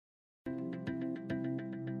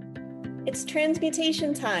It's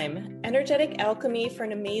transmutation time, energetic alchemy for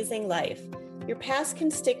an amazing life. Your past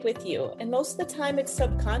can stick with you, and most of the time it's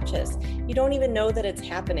subconscious. You don't even know that it's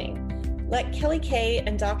happening. Let Kelly Kay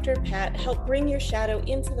and Dr. Pat help bring your shadow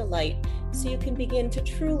into the light so you can begin to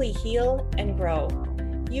truly heal and grow.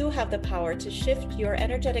 You have the power to shift your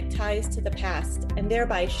energetic ties to the past and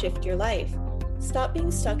thereby shift your life. Stop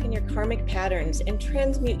being stuck in your karmic patterns and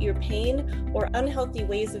transmute your pain or unhealthy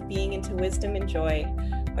ways of being into wisdom and joy.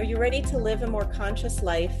 Are you ready to live a more conscious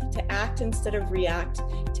life, to act instead of react,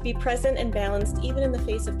 to be present and balanced even in the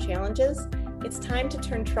face of challenges? It's time to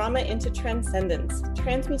turn trauma into transcendence.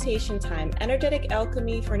 Transmutation time, energetic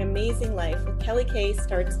alchemy for an amazing life with Kelly Kay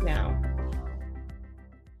starts now.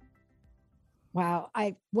 Wow.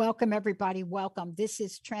 I welcome everybody. Welcome. This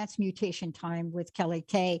is Transmutation Time with Kelly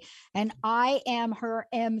Kay, and I am her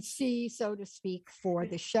MC, so to speak, for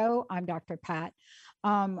the show. I'm Dr. Pat.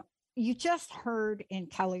 You just heard in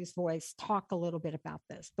Kelly's voice talk a little bit about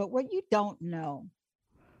this, but what you don't know,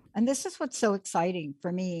 and this is what's so exciting for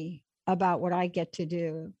me about what I get to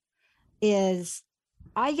do, is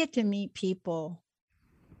I get to meet people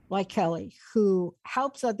like Kelly who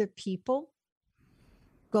helps other people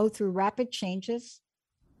go through rapid changes,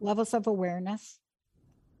 levels of awareness,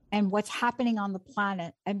 and what's happening on the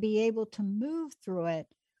planet, and be able to move through it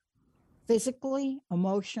physically,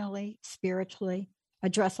 emotionally, spiritually,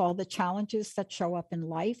 address all the challenges that show up in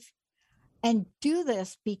life, and do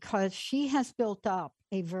this because she has built up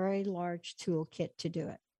a very large toolkit to do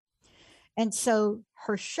it. And so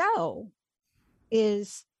her show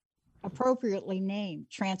is appropriately named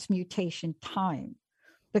Transmutation Time,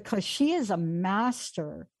 because she is a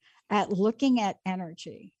master at looking at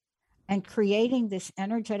energy and creating this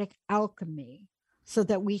energetic alchemy so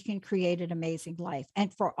that we can create an amazing life.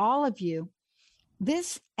 And for all of you,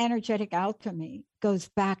 this energetic alchemy goes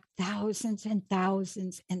back thousands and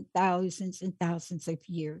thousands and thousands and thousands of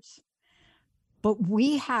years. But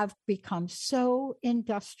we have become so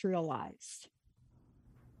industrialized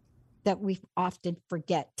that we often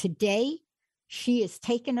forget. Today, she has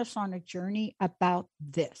taken us on a journey about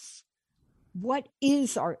this. What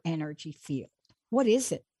is our energy field? What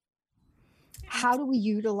is it? How do we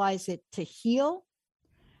utilize it to heal?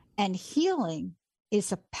 And healing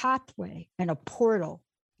is a pathway and a portal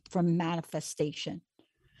from manifestation.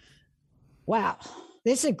 Wow.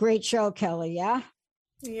 This is a great show, Kelly. Yeah.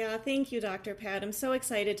 Yeah, thank you, Dr. Pat. I'm so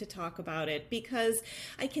excited to talk about it because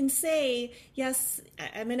I can say, yes,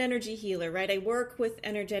 I'm an energy healer, right? I work with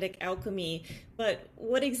energetic alchemy, but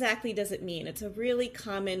what exactly does it mean? It's a really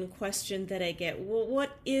common question that I get. Well,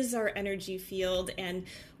 what is our energy field and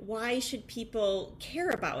why should people care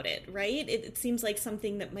about it, right? It seems like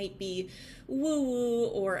something that might be woo-woo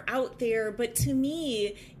or out there, but to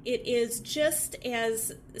me, it is just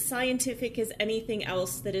as scientific as anything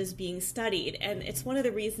else that is being studied. And it's one of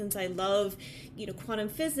the reasons I love, quantum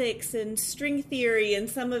physics and string theory and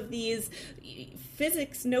some of these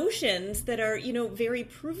physics notions that are, very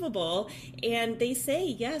provable. And they say,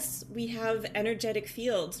 yes, we have energetic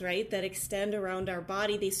fields, right, that extend around our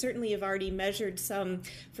body. They certainly have already measured some,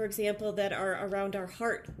 for example, that are around our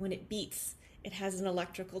heart when it beats. It has an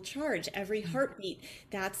electrical charge. Every heartbeat,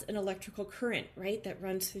 that's an electrical current, right? That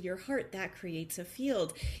runs through your heart. That creates a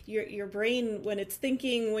field. Your brain, when it's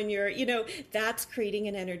thinking, when you're, that's creating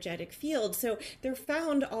an energetic field. So they're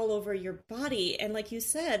found all over your body. And like you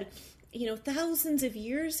said, thousands of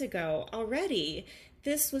years ago already,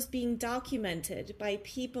 this was being documented by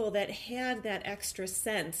people that had that extra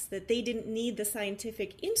sense that they didn't need the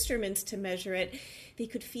scientific instruments to measure it. They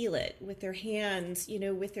could feel it with their hands,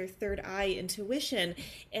 with their third eye intuition.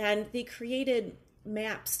 And they created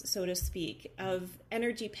maps, so to speak, of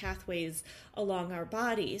energy pathways along our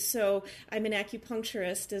body. So I'm an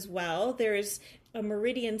acupuncturist as well. There's a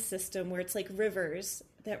meridian system where it's like rivers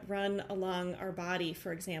that run along our body,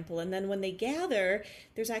 for example. And then when they gather,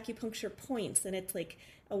 there's acupuncture points, and it's like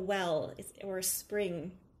a well or a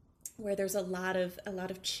spring where there's a lot of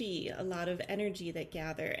chi, a lot of energy that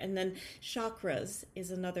gather. And then chakras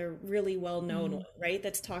is another really well-known one, right?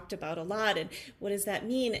 That's talked about a lot. And what does that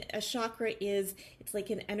mean? A chakra it's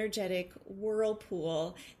like an energetic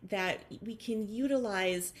whirlpool that we can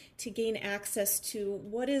utilize to gain access to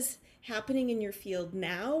what is happening in your field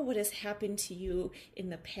now, what has happened to you in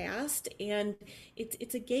the past, and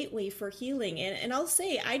it's a gateway for healing. And I'll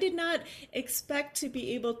say, I did not expect to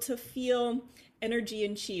be able to feel energy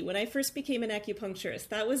and chi. When I first became an acupuncturist,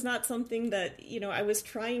 that was not something that, I was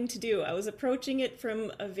trying to do. I was approaching it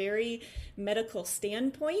from a very medical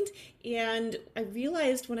standpoint. And I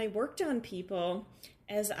realized when I worked on people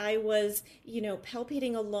as I was,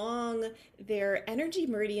 palpating along their energy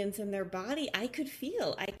meridians in their body, I could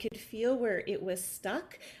feel where it was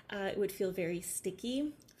stuck. It would feel very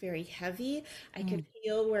sticky, very heavy. I could Mm.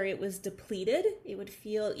 feel where it was depleted. It would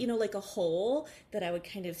feel, like a hole that I would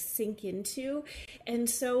kind of sink into. And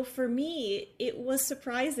so for me, it was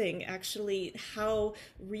surprising actually how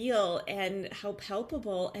real and how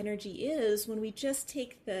palpable energy is when we just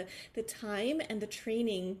take the time and the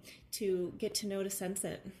training to get to know to sense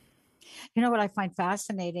it. You know what I find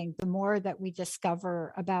fascinating? The more that we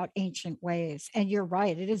discover about ancient ways, and you're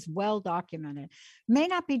right, it is well documented. May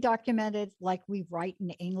not be documented like we write in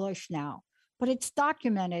English now, but it's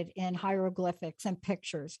documented in hieroglyphics and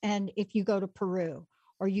pictures. And if you go to Peru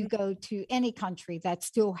or you go to any country that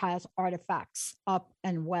still has artifacts up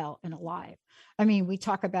and well and alive, I mean, we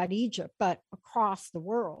talk about Egypt, but across the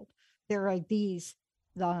world, there are these,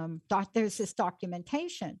 there's this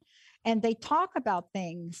documentation, and they talk about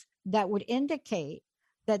things that would indicate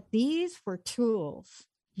that these were tools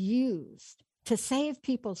used to save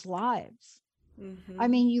people's lives. I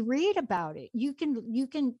Hmm. mean, you read about it. You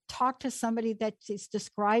can talk to somebody that is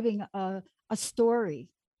describing a story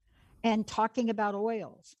and talking about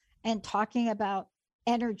oils and talking about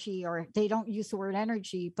energy, or they don't use the word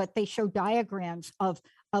energy, but they show diagrams of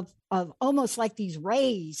almost like these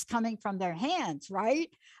rays coming from their hands, right?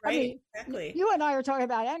 I Right, mean, exactly. you and I are talking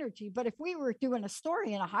about energy, but if we were doing a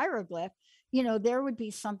story in a hieroglyph, there would be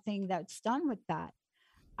something that's done with that.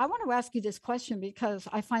 I want to ask you this question because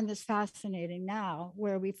I find this fascinating now,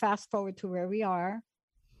 where we fast forward to where we are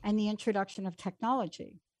and the introduction of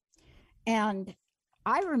technology. And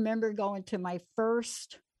I remember going to my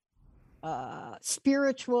first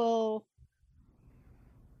spiritual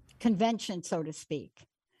convention, so to speak,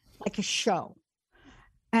 like a show.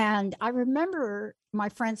 And I remember my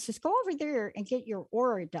friend says, go over there and get your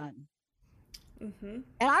aura done. Hmm.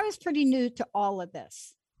 And I was pretty new to all of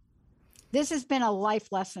this. This has been a life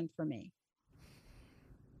lesson for me.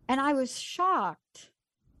 And I was shocked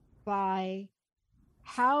by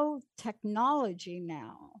how technology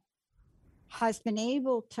now has been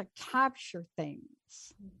able to capture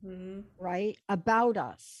things, Hmm. right, about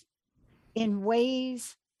us in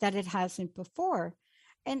ways that it hasn't before.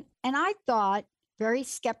 And I thought, very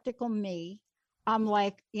skeptical me, I'm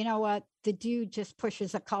like, you know what? The dude just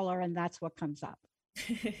pushes a color and that's what comes up.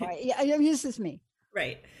 Right. Yeah, this is me.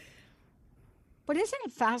 Right. But isn't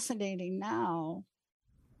it fascinating now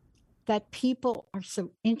that people are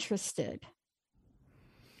so interested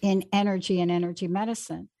in energy and energy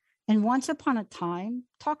medicine? And once upon a time,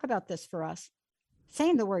 talk about this for us,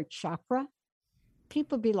 saying the word chakra,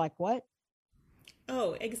 people be like, what?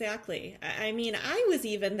 Oh, exactly. I mean, I was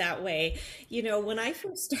even that way. When I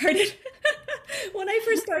first started, when I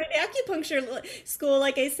first started acupuncture school,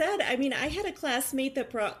 like I said, I mean, I had a classmate that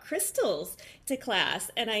brought crystals to class,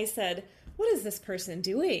 and I said, "What is this person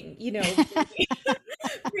doing?"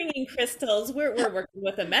 Bringing crystals. We're working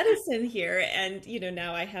with a medicine here, and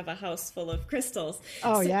now I have a house full of crystals.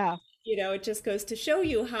 Oh, So yeah. it just goes to show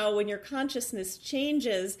you how when your consciousness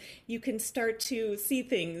changes, you can start to see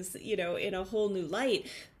things, in a whole new light.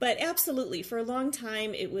 But absolutely, for a long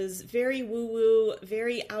time, it was very woo-woo,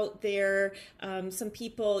 very out there. Some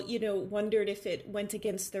people, wondered if it went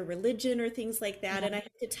against their religion or things like that. And I Yeah.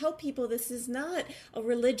 have to tell people this is not a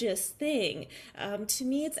religious thing. To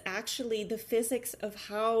me, it's actually the physics of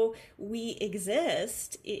how we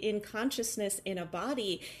exist in consciousness in a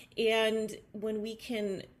body. And when we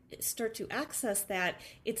can start to access that,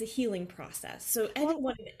 it's a healing process. So Well,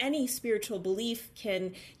 anyone in any spiritual belief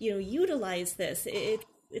can, utilize this.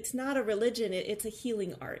 It's not a religion, it's a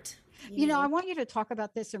healing art, I want you to talk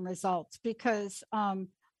about this in results because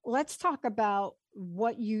let's talk about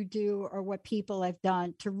what you do or what people have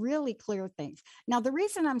done to really clear things. Now, the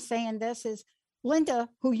reason I'm saying this is Linda,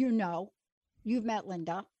 who you've met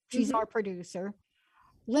Linda, she's Mhm. our producer.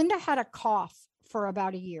 Linda had a cough for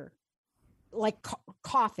about a year, like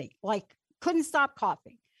coughing, like couldn't stop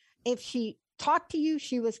coughing. If she talked to you,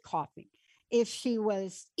 she was coughing. If she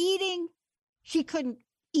was eating, she couldn't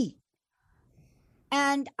eat.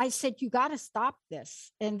 And I said, you got to stop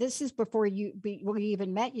this. And this is before we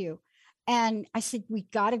even met you. And I said, we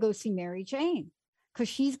got to go see Mary Jane because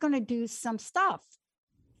she's going to do some stuff.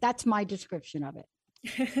 That's my description of it.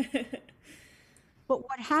 But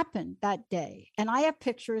what happened that day? And I have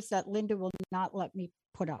pictures that Linda will not let me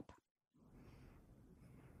put up.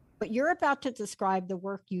 But you're about to describe the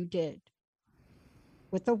work you did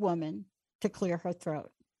with a woman to clear her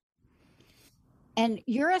throat. And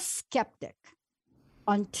you're a skeptic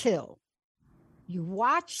until you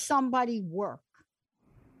watch somebody work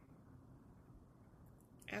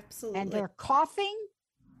and Absolutely. they're coughing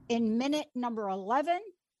in minute number 11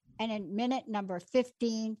 and in minute number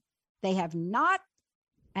 15, they have not,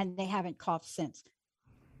 and they haven't coughed since.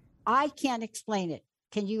 I can't explain it.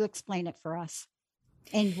 Can you explain it for us?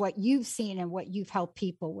 And what you've seen and what you've helped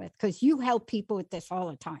people with, because you help people with this all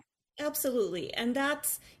the time. Absolutely. And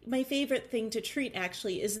that's my favorite thing to treat,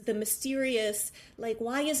 actually, is the mysterious, like,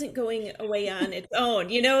 why isn't going away on its own?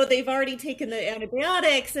 You know, they've already taken the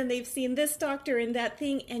antibiotics and they've seen this doctor and that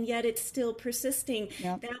thing, and yet it's still persisting.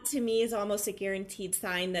 Yep. That to me is almost a guaranteed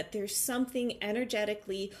sign that there's something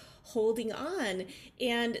energetically holding on.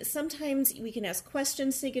 And sometimes we can ask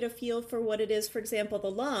questions to get a feel for what it is. For example,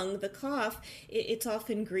 the lung, the cough, it's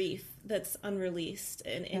often grief that's unreleased,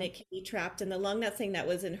 and it can be trapped in the lung. Not saying that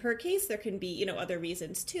was in her case. There can be, you know, other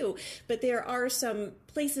reasons too. But there are some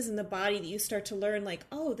places in the body that you start to learn, like,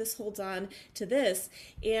 oh, this holds on to this.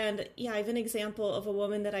 And yeah, I have an example of a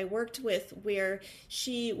woman that I worked with where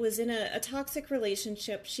she was in a toxic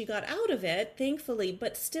relationship. She got out of it, thankfully,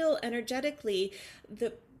 but still energetically,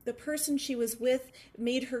 the person she was with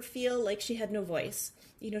made her feel like she had no voice.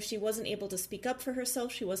 You know, she wasn't able to speak up for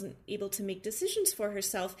herself. She wasn't able to make decisions for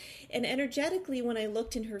herself. And energetically, when I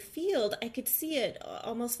looked in her field, I could see it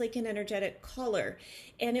almost like an energetic collar.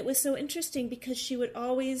 And it was so interesting because she would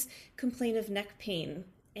always complain of neck pain.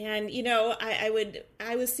 And, you know, I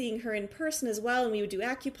was seeing her in person as well, and we would do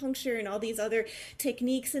acupuncture and all these other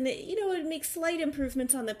techniques, and it, you know, it would make slight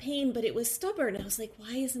improvements on the pain, but it was stubborn. I was like,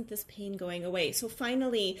 why isn't this pain going away? So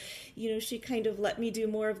finally, you know, she kind of let me do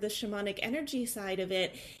more of the shamanic energy side of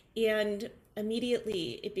it, and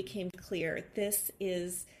immediately it became clear this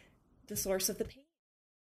is the source of the pain.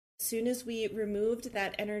 As soon as we removed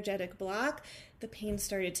that energetic block, the pain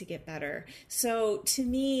started to get better. So to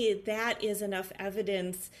me, that is enough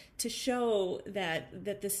evidence to show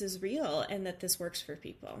that this is real and that this works for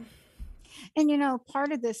people. And, you know,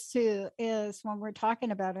 part of this too is when we're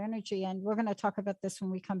talking about energy, and we're going to talk about this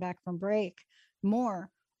when we come back from break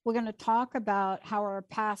more, we're going to talk about how our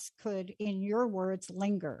past could, in your words,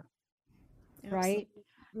 linger, right?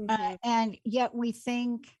 Mm-hmm. And yet we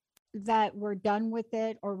think that we're done with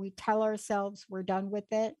it, or we tell ourselves we're done with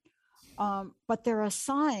it. But there are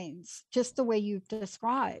signs, just the way you've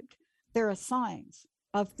described, there are signs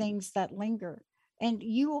of things that linger. And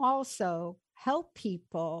you also help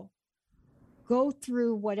people go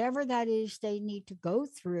through whatever that is they need to go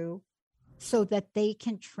through so that they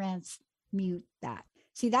can transmute that.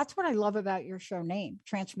 See, that's what I love about your show name,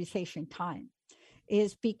 Transmutation Time,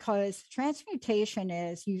 is because transmutation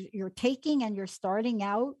is you're taking and you're starting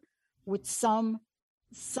out with some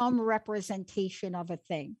representation of a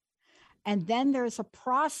thing. And then there's a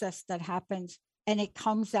process that happens and it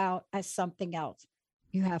comes out as something else.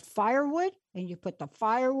 You have firewood and you put the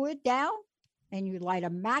firewood down and you light a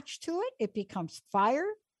match to it. It becomes fire.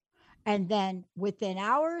 And then within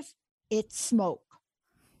hours, it's smoke.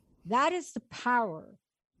 That is the power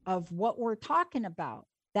of what we're talking about.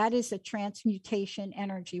 That is a transmutation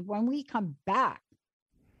energy. When we come back,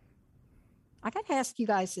 I got to ask you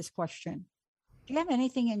guys this question. Do you have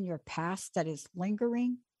anything in your past that is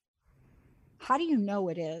lingering? How do you know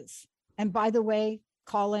it is? And by the way,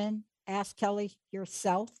 call in, ask Kelly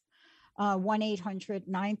yourself,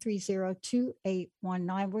 1-800-930-2819.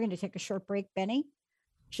 We're going to take a short break. Benny,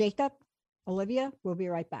 Jacob, Olivia, we'll be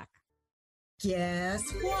right back. Guess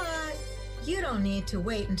what? You don't need to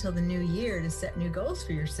wait until the new year to set new goals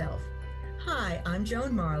for yourself. Hi, I'm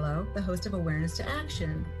Joan Marlowe, the host of Awareness to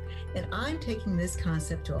Action, and I'm taking this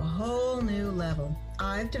concept to a whole new level.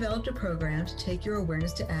 I've developed a program to take your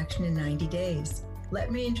awareness to action in 90 days.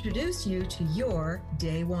 Let me introduce you to your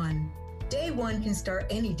Day One. Day One can start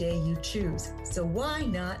any day you choose, so why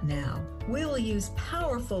not now? We will use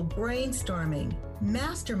powerful brainstorming,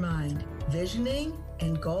 mastermind, visioning,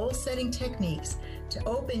 and goal-setting techniques to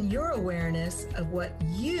open your awareness of what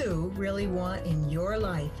you really want in your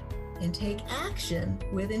life and take action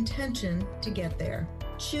with intention to get there.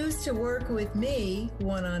 Choose to work with me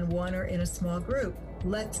one-on-one or in a small group.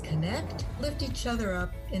 Let's connect, lift each other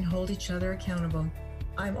up, and hold each other accountable.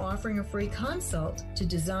 I'm offering a free consult to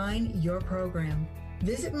design your program.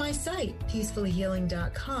 Visit my site,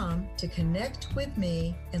 peacefulhealing.com, to connect with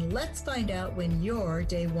me, and let's find out when your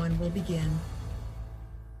Day One will begin.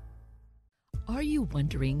 Are you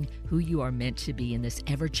wondering who you are meant to be in this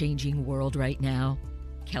ever-changing world right now?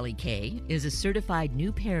 Kelly Kay is a certified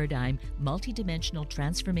New Paradigm multidimensional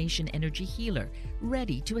transformation energy healer,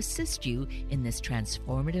 ready to assist you in this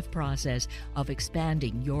transformative process of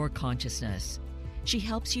expanding your consciousness. She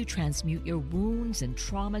helps you transmute your wounds and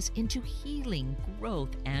traumas into healing,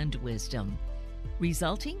 growth, and wisdom,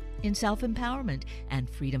 resulting in self-empowerment and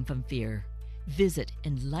freedom from fear. Visit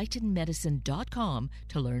enlightenedmedicine.com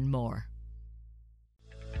to learn more.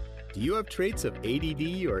 Do you have traits of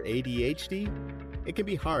ADD or ADHD? It can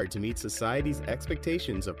be hard to meet society's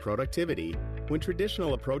expectations of productivity when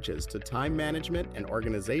traditional approaches to time management and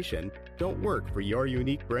organization don't work for your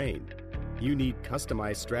unique brain. You need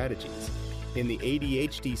customized strategies. In the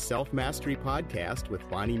ADHD Self-Mastery Podcast with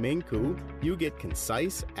Bonnie Minku, you get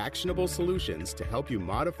concise, actionable solutions to help you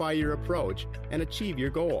modify your approach and achieve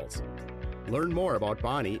your goals. Learn more about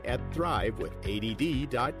Bonnie at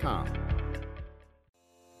thrivewithadd.com.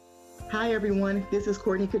 Hi, everyone. This is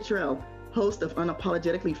Courtney Cottrell, host of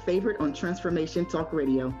Unapologetically Favored on Transformation Talk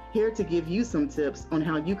Radio, here to give you some tips on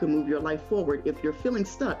how you can move your life forward if you're feeling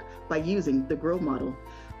stuck by using the GROW model.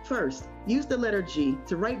 First, use the letter G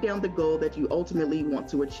to write down the goal that you ultimately want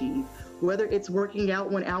to achieve, whether it's working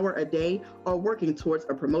out 1 hour a day or working towards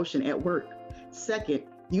a promotion at work. Second,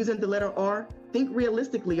 using the letter R, think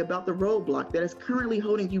realistically about the roadblock that is currently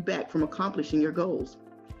holding you back from accomplishing your goals.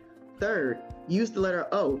 Third, use the letter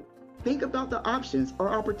O. Think about the options or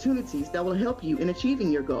opportunities that will help you in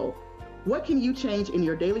achieving your goal. What can you change in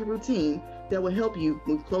your daily routine that will help you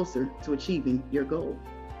move closer to achieving your goal?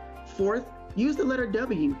 Fourth, use the letter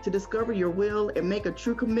W to discover your will and make a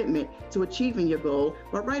true commitment to achieving your goal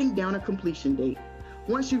by writing down a completion date.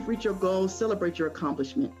 Once you've reached your goal, celebrate your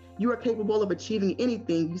accomplishment. You are capable of achieving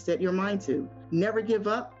anything you set your mind to. Never give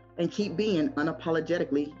up and keep being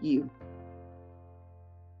unapologetically you.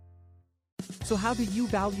 So how do you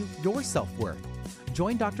value your self-worth?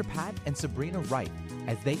 Join Dr. Pat and Sabrina Wright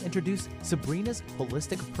as they introduce Sabrina's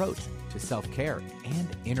holistic approach to self-care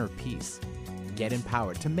and inner peace. Get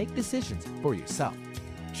empowered to make decisions for yourself.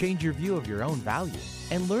 Change your view of your own value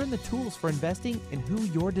and learn the tools for investing in who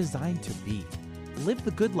you're designed to be. Live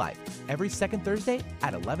the Good Life every second Thursday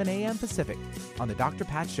at 11 a.m. Pacific on The Dr.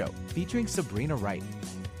 Pat Show featuring Sabrina Wright.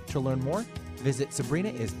 To learn more, visit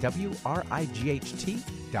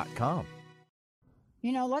SabrinaIsWright.com.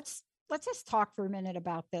 You know, let's just talk for a minute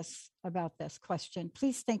about this question.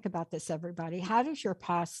 Please think about this, everybody. How does your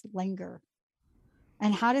past linger?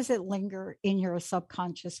 And how does it linger in your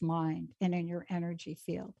subconscious mind and in your energy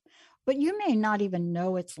field? But you may not even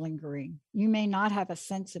know it's lingering. You may not have a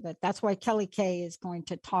sense of it. That's why Kelly Kay is going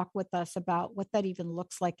to talk with us about what that even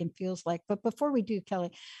looks like and feels like. But before we do,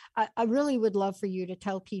 Kelly, I really would love for you to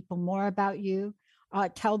tell people more about you.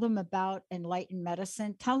 Tell them about Enlightened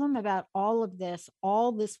Medicine. Tell them about all this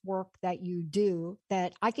work that you do,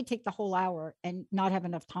 that I could take the whole hour and not have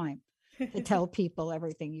enough time to tell people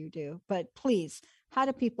everything you do. But please, how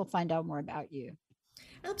do people find out more about you?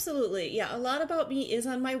 Absolutely. Yeah, a lot about me is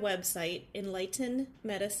on my website,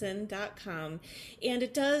 enlightenedmedicine.com. And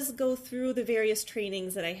it does go through the various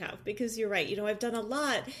trainings that I have, because you're right. You know, I've done a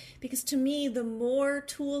lot, because to me, the more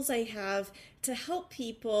tools I have to help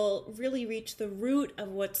people really reach the root of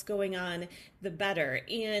what's going on, the better.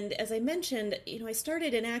 And as I mentioned, you know, I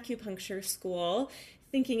started in acupuncture school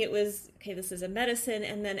thinking it was, okay, this is a medicine.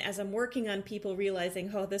 And then as I'm working on people,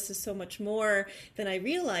 realizing, oh, this is so much more than I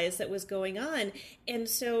realized that was going on. And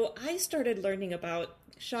so I started learning about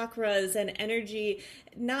chakras and energy,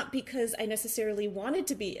 not because I necessarily wanted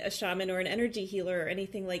to be a shaman or an energy healer or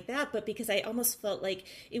anything like that, but because I almost felt like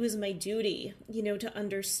it was my duty, you know, to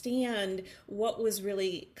understand what was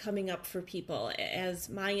really coming up for people as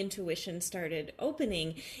my intuition started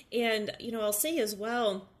opening. And, you know, I'll say as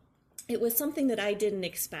well, it was something that I didn't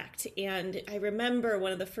expect. And I remember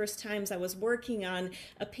one of the first times I was working on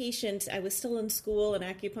a patient, I was still in school, in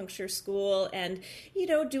acupuncture school, and, you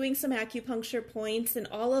know, doing some acupuncture points. And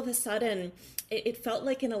all of a sudden, it felt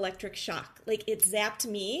like an electric shock. Like it zapped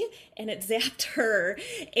me and it zapped her.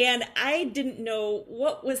 And I didn't know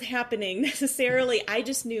what was happening necessarily. I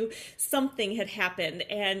just knew something had happened.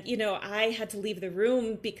 And, you know, I had to leave the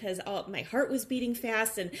room because my heart was beating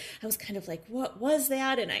fast. And I was kind of like, what was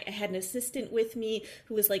that? And I had an assistant with me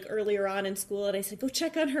who was like earlier on in school. And I said, go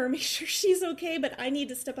check on her, make sure she's okay. But I need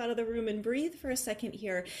to step out of the room and breathe for a second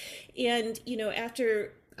here. And, you know,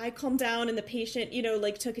 after I calmed down and the patient, you know,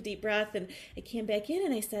 like took a deep breath, and I came back in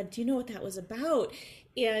and I said, do you know what that was about?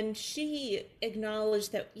 And she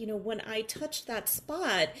acknowledged that, you know, when I touched that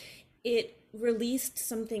spot, it released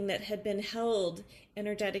something that had been held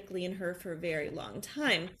energetically in her for a very long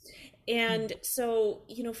time. And so,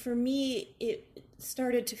 you know, for me, it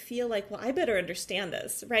started to feel like, well, I better understand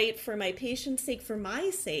this, right? For my patient's sake, for my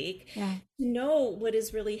sake, to know what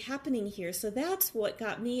is really happening here. So that's what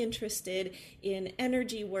got me interested in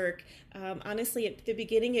energy work. Honestly, at the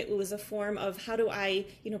beginning, it was a form of how do I,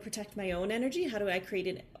 you know, protect my own energy? How do I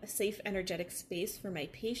create a safe energetic space for my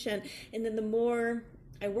patient? And then the more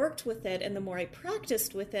I worked with it and the more I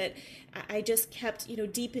practiced with it, I just kept,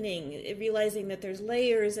 deepening, realizing that there's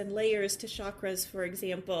layers and layers to chakras, for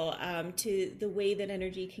example, to the way that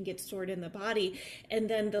energy can get stored in the body. And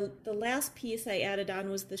then the last piece I added on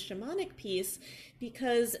was the shamanic piece,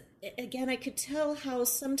 because again, I could tell how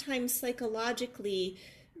sometimes psychologically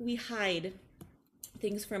we hide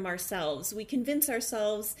things from ourselves. We convince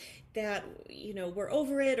ourselves that, we're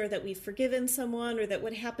over it, or that we've forgiven someone, or that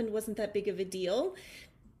what happened wasn't that big of a deal.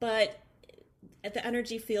 But the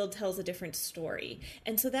energy field tells a different story.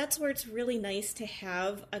 And so that's where it's really nice to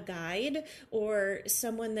have a guide or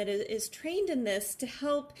someone that is trained in this to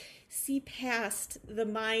help see past the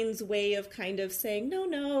mind's way of kind of saying,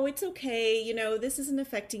 no, it's okay, this isn't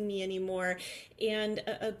affecting me anymore. And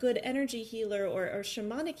a good energy healer or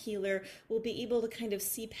shamanic healer will be able to kind of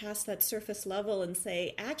see past that surface level and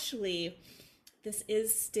say, actually, this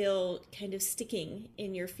is still kind of sticking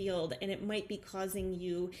in your field, and it might be causing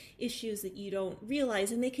you issues that you don't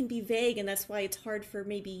realize, and they can be vague, and that's why it's hard for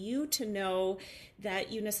maybe you to know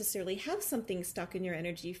that you necessarily have something stuck in your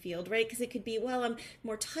energy field, right? Because it could be, well, I'm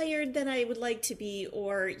more tired than I would like to be,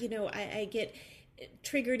 or, I get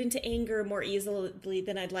triggered into anger more easily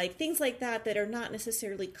than I'd like. Things like that are not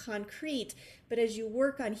necessarily concrete, but as you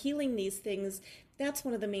work on healing these things, that's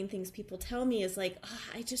one of the main things people tell me is like,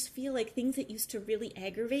 I just feel like things that used to really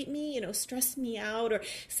aggravate me, stress me out or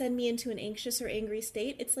send me into an anxious or angry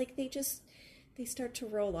state, it's like they start to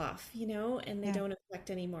roll off, and they don't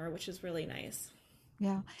affect anymore, which is really nice.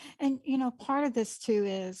 Yeah. And, part of this too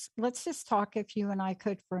is, let's just talk, if you and I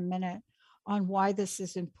could, for a minute on why this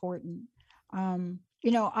is important.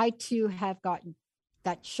 I too have gotten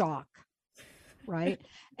that shock, right?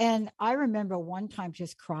 And I remember one time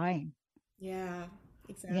just crying. Yeah,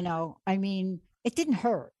 exactly. It didn't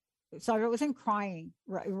hurt. So I wasn't crying,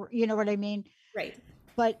 right? You know what I mean? Right.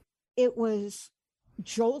 But it was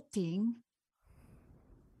jolting.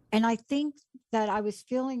 And I think that I was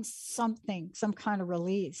feeling some kind of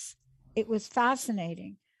release. It was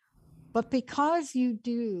fascinating. But because you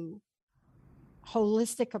do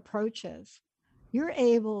holistic approaches, you're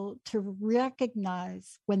able to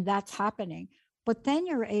recognize when that's happening, but then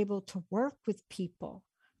you're able to work with people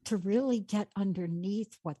to really get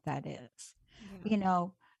underneath what that is,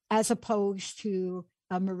 as opposed to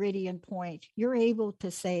a meridian point. You're able to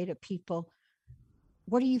say to people,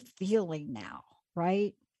 what are you feeling now,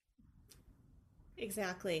 right?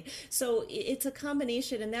 Exactly. So it's a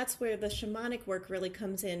combination, and that's where the shamanic work really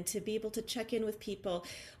comes in, to be able to check in with people.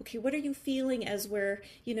 Okay, what are you feeling as we're,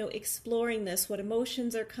 exploring this? What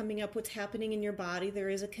emotions are coming up? What's happening in your body? There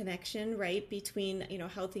is a connection, right, between,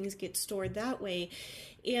 how things get stored that way.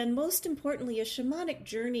 And most importantly, a shamanic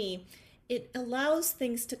journey, it allows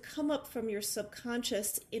things to come up from your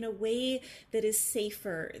subconscious in a way that is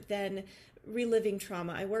safer than reliving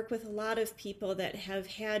trauma. I work with a lot of people that have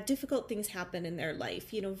had difficult things happen in their life,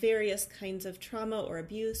 various kinds of trauma or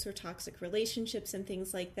abuse or toxic relationships and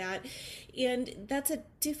things like that. And that's a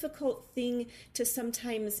difficult thing to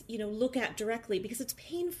sometimes, look at directly because it's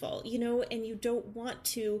painful, and you don't want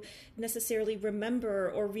to necessarily remember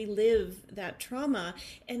or relive that trauma.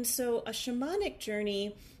 And so a shamanic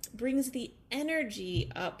journey brings the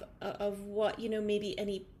energy up of what, maybe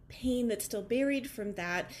any pain that's still buried from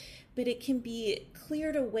that, but it can be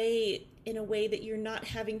cleared away in a way that you're not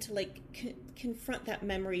having to confront that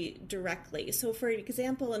memory directly. So for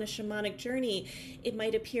example, in a shamanic journey, it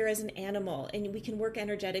might appear as an animal, and we can work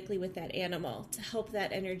energetically with that animal to help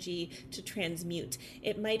that energy to transmute.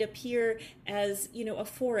 It might appear as, a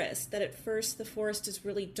forest, that at first the forest is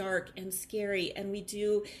really dark and scary, and we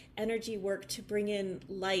do energy work to bring in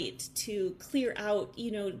light, to clear out,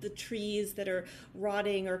 the trees that are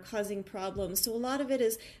rotting or causing problems. So a lot of it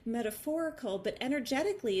is metaphorical, but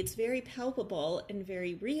energetically it's very palpable and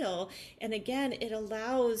very real. And again, it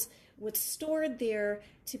allows what's stored there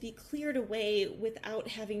to be cleared away without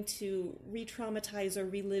having to re-traumatize or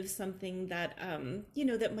relive something that,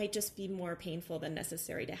 that might just be more painful than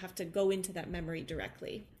necessary to have to go into that memory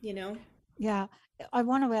directly, Yeah. I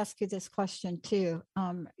want to ask you this question too.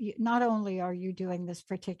 Not only are you doing this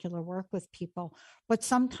particular work with people, but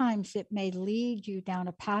sometimes it may lead you down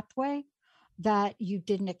a pathway that you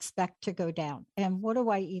didn't expect to go down. And what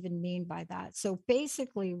do I even mean by that? So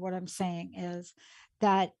basically what I'm saying is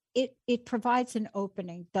that it provides an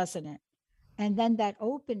opening, doesn't it? And then that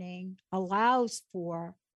opening allows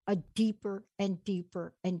for a deeper and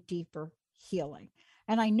deeper and deeper healing.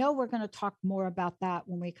 And I know we're going to talk more about that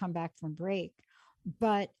when we come back from break,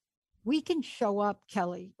 but we can show up,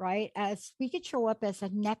 Kelly, right? As we could show up as a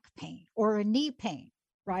neck pain or a knee pain,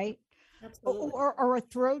 right? Absolutely. Or a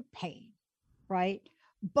throat pain, right?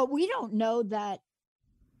 But we don't know that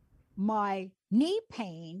my knee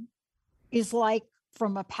pain is like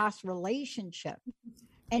from a past relationship.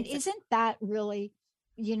 And isn't that really,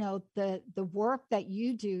 the work that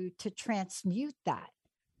you do to transmute that,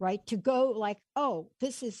 right? To go like, oh,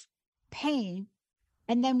 this is pain.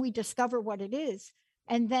 And then we discover what it is.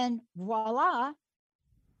 And then voila,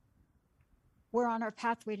 we're on our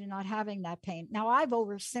pathway to not having that pain. Now, I've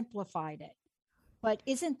oversimplified it, but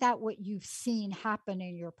isn't that what you've seen happen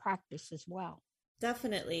in your practice as well?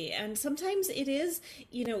 Definitely. And sometimes it is,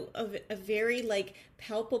 a very like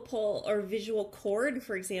palpable or visual cord,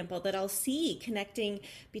 for example, that I'll see connecting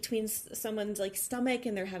between someone's like stomach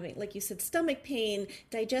and they're having, like you said, stomach pain,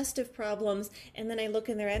 digestive problems. And then I look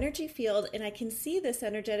in their energy field and I can see this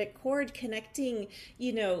energetic cord connecting,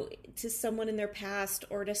 to someone in their past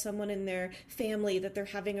or to someone in their family that they're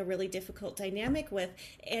having a really difficult dynamic with.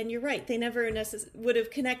 And you're right, they never would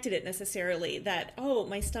have connected it necessarily that, oh,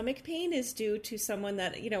 my stomach pain is due to someone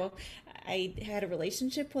that, I had a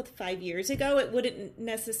relationship with 5 years ago. It wouldn't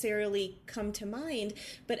necessarily come to mind,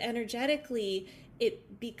 but energetically,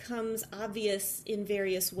 it becomes obvious in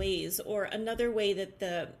various ways. Or another way that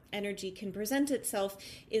the energy can present itself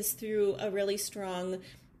is through a really strong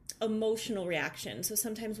emotional reaction. So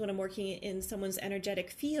sometimes when I'm working in someone's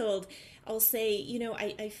energetic field, I'll say,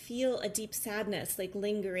 I feel a deep sadness like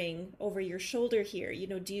lingering over your shoulder here.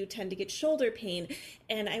 Do you tend to get shoulder pain?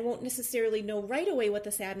 And I won't necessarily know right away what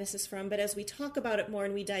the sadness is from, but as we talk about it more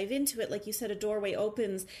and we dive into it, like you said, a doorway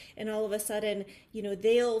opens and all of a sudden,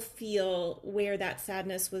 they'll feel where that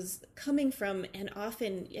sadness was coming from. And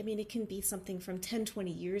often, it can be something from 10,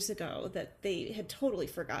 20 years ago that they had totally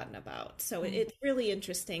forgotten about. So it's really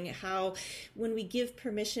interesting how when we give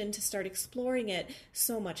permission to start exploring it,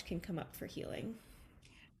 so much can come up for healing.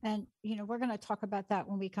 And, we're going to talk about that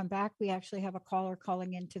when we come back. We actually have a caller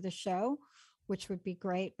calling into the show, which would be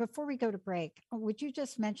great. Before we go to break, would you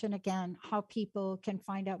just mention again how people can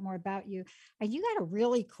find out more about you? And you got a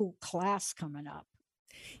really cool class coming up.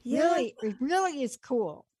 Yeah. It really is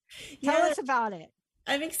cool. Tell us about it.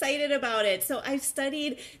 I'm excited about it. So I've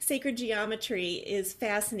studied sacred geometry is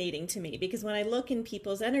fascinating to me because when I look in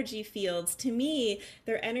people's energy fields, to me,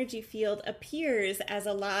 their energy field appears as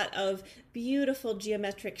a lot of beautiful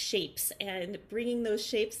geometric shapes, and bringing those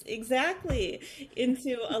shapes exactly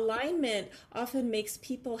into alignment often makes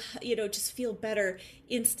people, just feel better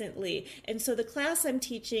instantly. And so the class I'm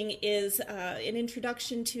teaching is an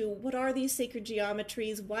introduction to what are these sacred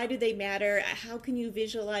geometries? Why do they matter? How can you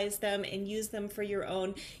visualize them and use them for your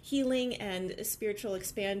own healing and spiritual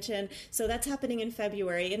expansion? So that's happening in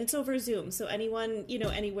February, and it's over Zoom. So anyone,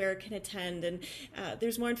 anywhere can attend. And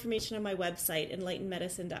there's more information on my website,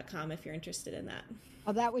 enlightenedmedicine.com, if you're interested in that.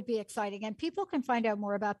 Oh, that would be exciting. And people can find out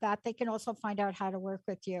more about that. They can also find out how to work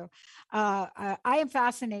with you. I am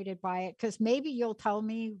fascinated by it because maybe you'll tell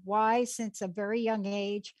me why, since a very young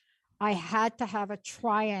age, I had to have a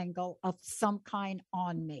triangle of some kind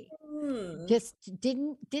on me. Just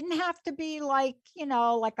didn't have to be like,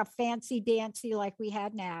 like a fancy dancy like we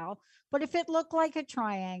had now. But if it looked like a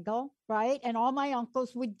triangle, right? And all my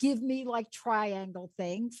uncles would give me like triangle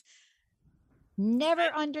things. Never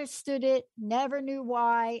understood it, never knew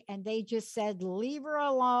why. And they just said, leave her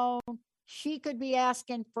alone. She could be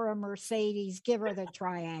asking for a Mercedes. Give her the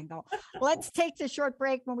triangle. Let's take the short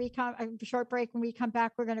break. When we come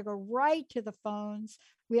back, we're going to go right to the phones.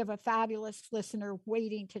 We have a fabulous listener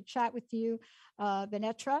waiting to chat with you,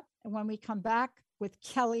 Venetra. And when we come back with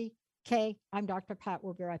Kelly Kay, I'm Dr. Pat.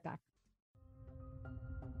 We'll be right back.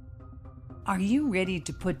 Are you ready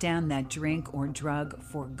to put down that drink or drug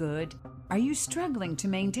for good? Are you struggling to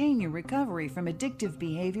maintain your recovery from addictive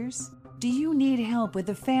behaviors? Do you need help with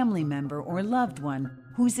a family member or loved one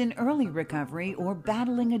who's in early recovery or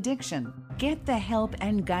battling addiction? Get the help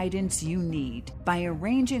and guidance you need by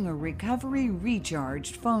arranging a Recovery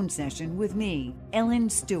Recharged phone session with me, Ellen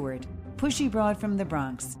Stewart, Pushy Broad from the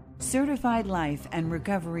Bronx, certified life and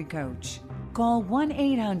recovery coach. Call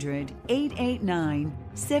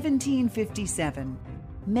 1-800-889-1757.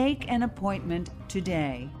 Make an appointment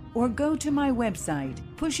today. Or go to my website,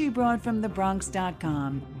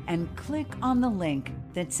 pushybroadfromthebronx.com, and click on the link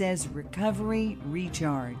that says Recovery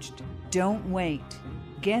Recharged. Don't wait.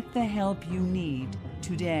 Get the help you need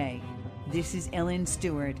today. This is Ellen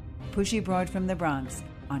Stewart, Pushy Broad from the Bronx,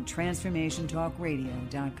 on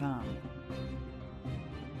TransformationTalkRadio.com.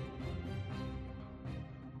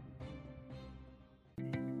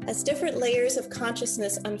 As different layers of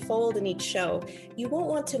consciousness unfold in each show, you won't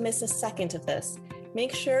want to miss a second of this.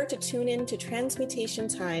 Make sure to tune in to Transmutation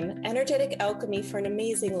Time, Energetic Alchemy for an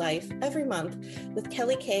Amazing Life, every month with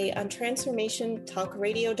Kelly Kay on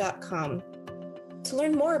TransformationTalkRadio.com. To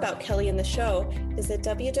learn more about Kelly and the show, visit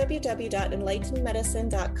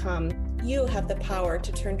www.enlightenedmedicine.com. You have the power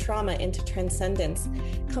to turn trauma into transcendence.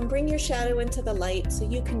 Come bring your shadow into the light so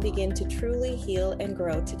you can begin to truly heal and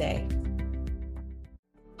grow today.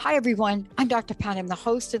 Hi, everyone. I'm Dr. Pat. I'm the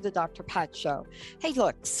host of the Dr. Pat Show. Hey,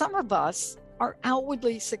 look, some of us are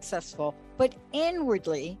outwardly successful, but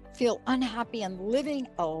inwardly feel unhappy and living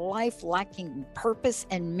a life lacking purpose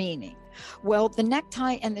and meaning. Well, The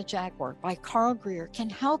Necktie and the Jaguar by Carl Greer can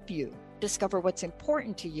help you discover what's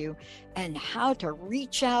important to you and how to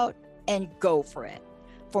reach out and go for it.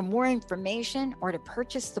 For more information or to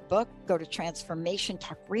purchase the book, go to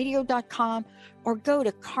transformationtalkradio.com or go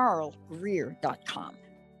to carlgreer.com.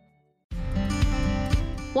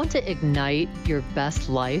 Want to ignite your best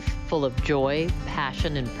life full of joy,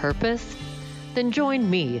 passion, and purpose? Then join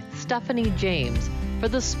me, Stephanie James, for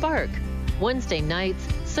The Spark, Wednesday nights,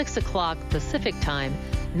 6 o'clock Pacific Time,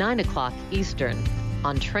 9 o'clock Eastern,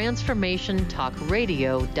 on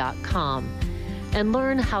TransformationTalkRadio.com, and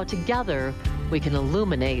learn how together we can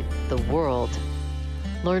illuminate the world.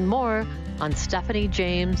 Learn more on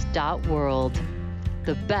stephaniejames.world.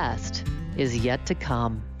 The best is yet to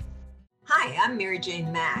come. Hi, I'm Mary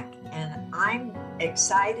Jane Mack, and I'm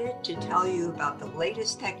excited to tell you about the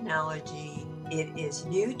latest technology. It is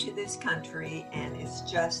new to this country, and it's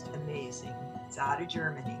just amazing. It's out of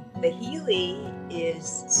Germany. The Healy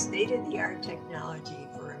is state-of-the-art technology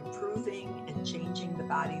for improving and changing the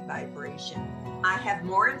body vibration. I have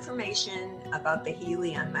more information about the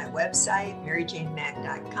Healy on my website,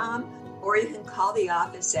 maryjanemack.com, or you can call the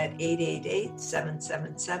office at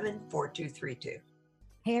 888-777-4232.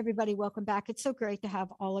 Hey, everybody, welcome back. It's so great to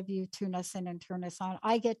have all of you tune us in and turn us on.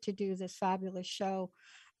 I get to do this fabulous show.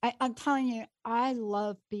 I'm telling you, I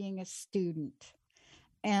love being a student.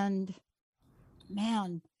 And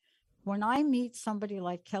man, when I meet somebody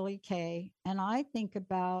like Kelly Kay and I think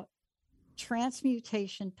about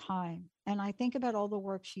transmutation time, and I think about all the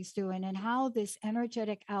work she's doing and how this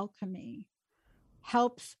energetic alchemy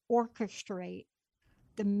helps orchestrate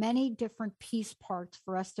the many different piece parts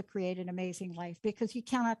for us to create an amazing life, because you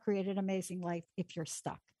cannot create an amazing life if you're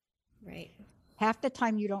stuck. Right. Half the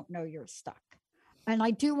time you don't know you're stuck. And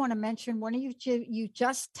I do want to mention, one of you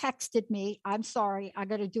just texted me. I'm sorry, I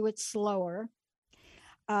got to do it slower.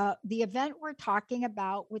 The event we're talking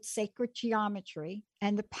about with sacred geometry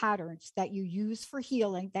and the patterns that you use for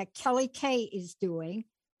healing that Kelly Kay is doing.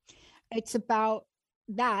 It's about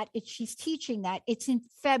that. She's teaching that. It's in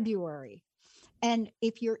February. And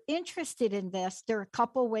if you're interested in this, there are a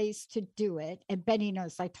couple ways to do it. And Benny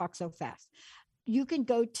knows I talk so fast. You can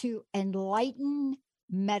go to Enlighten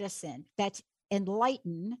Medicine. That's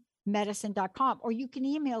enlightenmedicine.com. Or you can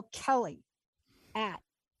email Kelly at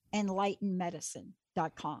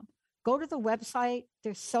enlightenmedicine.com. Go to the website.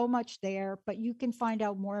 There's so much there, but you can find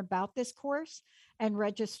out more about this course and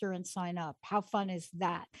register and sign up. How fun is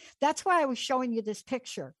that? That's why I was showing you this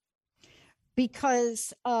picture,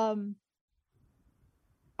 because I'm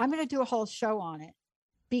going to do a whole show on it,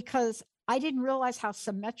 because I didn't realize how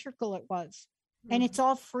symmetrical it was. Mm-hmm. And it's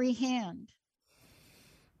all freehand,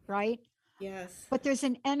 right? Yes. But there's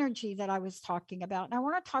an energy that I was talking about. And I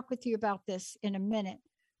want to talk with you about this in a minute.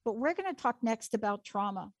 But we're going to talk next about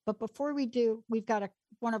trauma. But before we do, we've got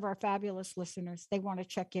one of our fabulous listeners. They want to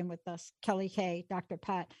check in with us. Kelly Kay, Dr.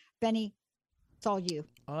 Pat. Benny, it's all you.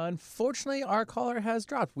 Unfortunately, our caller has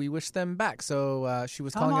dropped. We wish them back. So she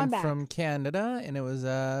was calling in from Canada, and it was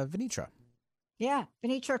Venitra. Yeah,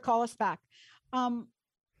 Venitra, call us back. I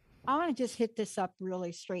want to just hit this up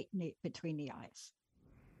really straight between the eyes.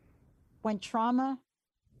 When trauma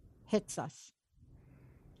hits us,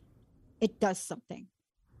 it does something.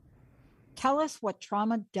 Tell us what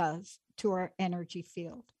trauma does to our energy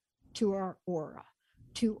field, to our aura,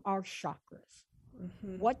 to our chakras.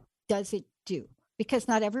 Mm-hmm. What does it do? Because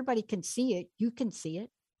not everybody can see it. You can see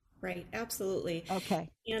it. Right. Absolutely.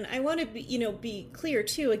 Okay. And I want to be clear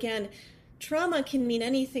too. Again, trauma can mean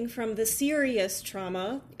anything from the serious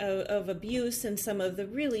trauma of abuse and some of the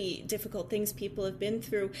really difficult things people have been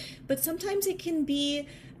through. But sometimes it can be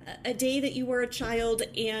a day that you were a child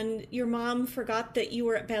and your mom forgot that you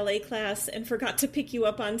were at ballet class and forgot to pick you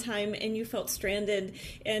up on time, and you felt stranded,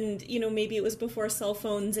 and maybe it was before cell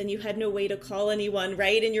phones and you had no way to call anyone,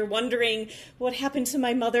 right? And you're wondering, what happened to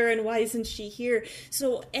my mother and why isn't she here?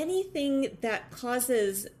 So anything that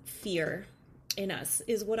causes fear, in us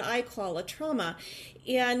is what I call a trauma.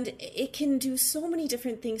 And it can do so many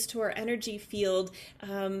different things to our energy field.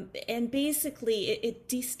 And basically, it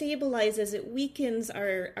destabilizes, it weakens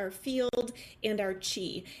our field and our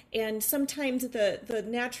chi. And sometimes the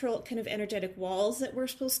natural kind of energetic walls that we're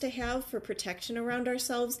supposed to have for protection around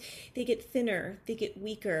ourselves, they get thinner, they get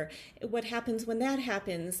weaker. What happens when that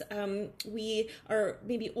happens? We are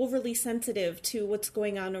maybe overly sensitive to what's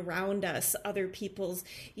going on around us, other people's,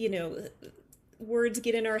 words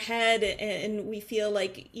get in our head, and we feel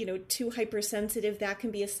like, too hypersensitive. That can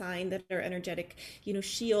be a sign that our energetic,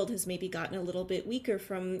 shield has maybe gotten a little bit weaker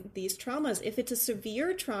from these traumas. If it's a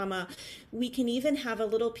severe trauma, we can even have a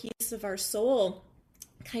little piece of our soul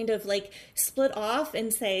kind of like split off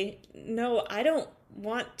and say, no, I don't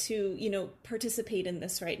want to, participate in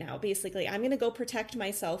this right now. Basically, I'm going to go protect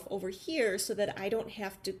myself over here so that I don't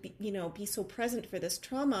have to be so present for this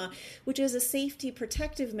trauma, which is a safety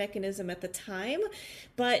protective mechanism at the time.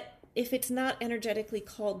 But if it's not energetically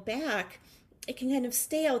called back, it can kind of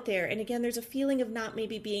stay out there. And again, there's a feeling of not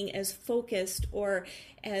maybe being as focused or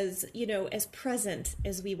as, as present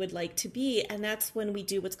as we would like to be. And that's when we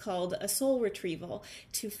do what's called a soul retrieval,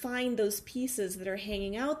 to find those pieces that are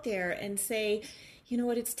hanging out there and say, you know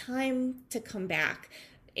what, it's time to come back.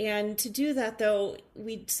 And to do that, though,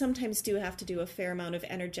 we sometimes do have to do a fair amount of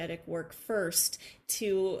energetic work first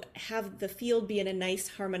to have the field be in a nice,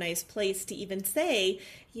 harmonized place to even say,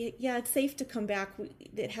 yeah, it's safe to come back.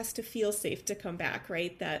 It has to feel safe to come back,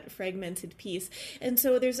 right? That fragmented piece. And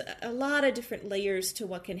so there's a lot of different layers to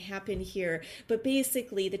what can happen here. But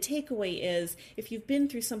basically, the takeaway is, if you've been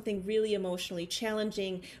through something really emotionally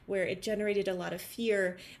challenging where it generated a lot of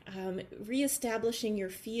fear, reestablishing your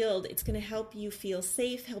field, it's going to help you feel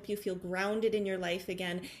safe, help you feel grounded in your life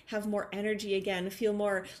again, have more energy again, feel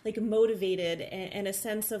more like motivated, and a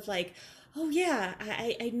sense of like, oh yeah,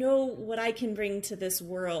 I know what I can bring to this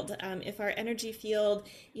world. If our energy field,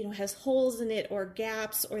 has holes in it or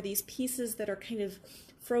gaps or these pieces that are kind of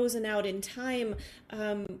frozen out in time,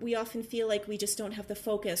 we often feel like we just don't have the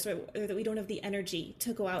focus or that we don't have the energy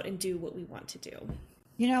to go out and do what we want to do.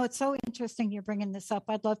 It's so interesting you're bringing this up.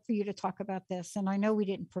 I'd love for you to talk about this. And I know we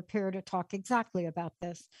didn't prepare to talk exactly about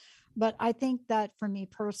this, but I think that for me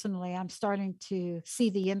personally, I'm starting to see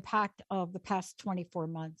the impact of the past 24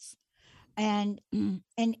 months. And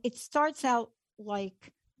it starts out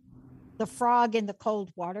like the frog in the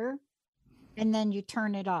cold water, and then you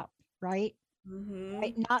turn it up, right? Mm-hmm.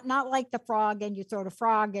 Right? Not like the frog and you throw the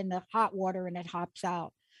frog in the hot water and it hops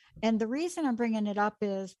out. And the reason I'm bringing it up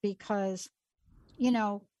is because,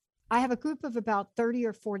 I have a group of about 30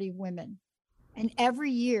 or 40 women. And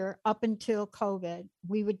every year up until COVID,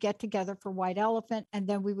 we would get together for White Elephant, and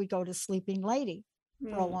then we would go to Sleeping Lady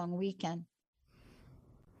for a long weekend.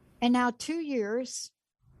 And now 2 years,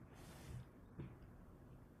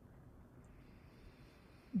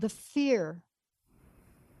 the fear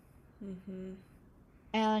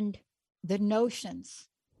and the notions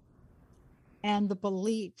and the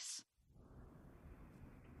beliefs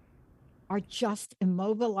are just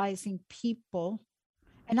immobilizing people.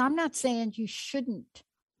 And I'm not saying you shouldn't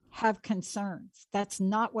have concerns. That's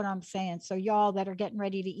not what I'm saying. So y'all that are getting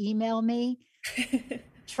ready to email me,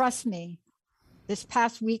 trust me, this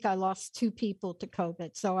past week I lost 2 people to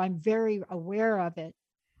COVID. So I'm very aware of it.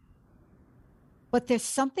 But there's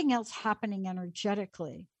something else happening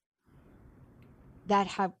energetically that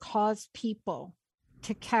have caused people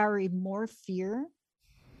to carry more fear,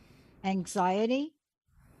 anxiety,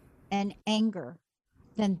 and anger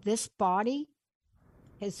than this body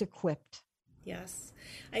is equipped. Yes,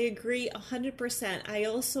 I agree 100%. I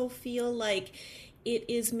also feel like it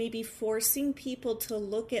is maybe forcing people to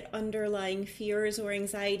look at underlying fears or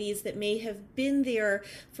anxieties that may have been there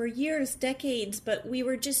for years, decades, but we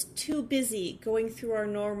were just too busy going through our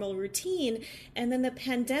normal routine. And then the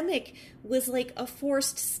pandemic was like a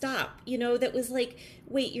forced stop, that was like,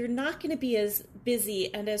 wait, you're not going to be as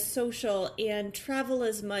busy and as social and travel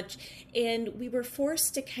as much. And we were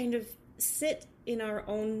forced to kind of sit in our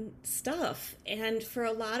own stuff. And for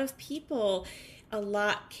a lot of people, a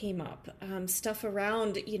lot came up, stuff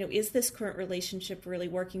around, is this current relationship really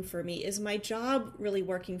working for me? Is my job really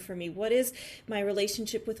working for me? What is my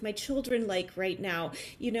relationship with my children like right now?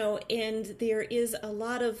 And there is a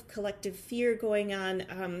lot of collective fear going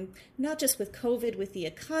on, not just with COVID, with the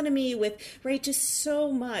economy, just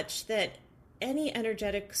so much that any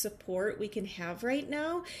energetic support we can have right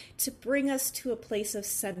now to bring us to a place of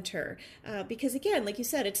center. Because again, like you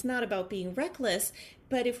said, it's not about being reckless,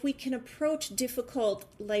 But if we can approach difficult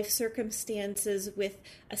life circumstances with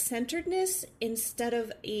a centeredness instead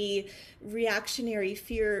of a reactionary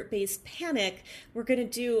fear-based panic, we're going to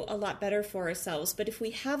do a lot better for ourselves. But if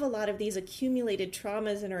we have a lot of these accumulated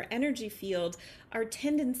traumas in our energy field, our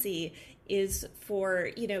tendency is for,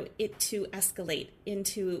 it to escalate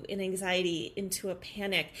into an anxiety, into a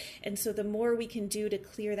panic. And so the more we can do to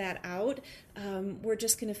clear that out, we're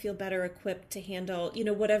just going to feel better equipped to handle,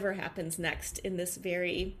 whatever happens next in this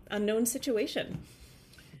very unknown situation.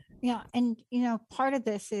 Yeah. And, part of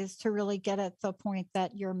this is to really get at the point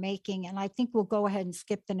that you're making. And I think we'll go ahead and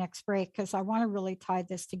skip the next break because I want to really tie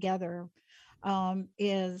this together.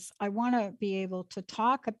 Is I want to be able to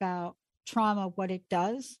talk about trauma, what it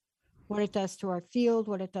does to our field,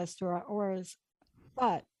 what it does to our auras,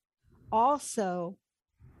 but also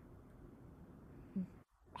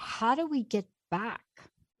how do we get back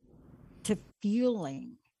to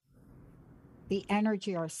feeling the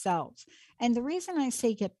energy ourselves? And the reason I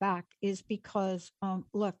say get back is because,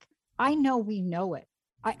 look, I know we know it.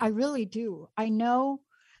 I really do. I know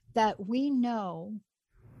that we know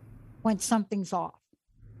when something's off.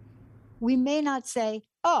 We may not say,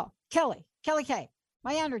 oh, Kelly K,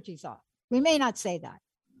 my energy's off. We may not say that,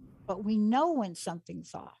 but we know when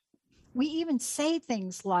something's off. We even say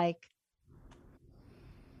things like,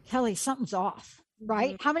 Kelly, something's off,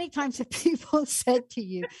 right? Mm-hmm. How many times have people said to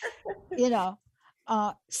you,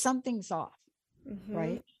 something's off, mm-hmm.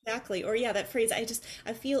 right? Exactly. Or that phrase,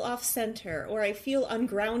 I feel off center, or I feel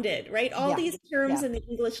ungrounded, right? All these terms in the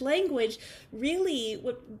English language, really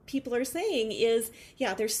what people are saying is,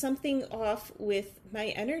 there's something off with my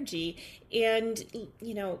energy. And,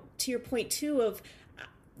 to your point too of,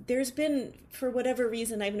 there's been, for whatever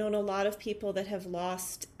reason, I've known a lot of people that have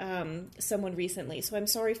lost someone recently. So I'm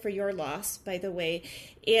sorry for your loss, by the way.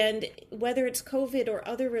 And whether it's COVID or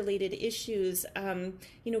other related issues,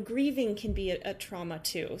 grieving can be a trauma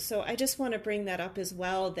too. So I just want to bring that up as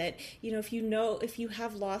well, that, if you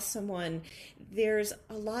have lost someone, there's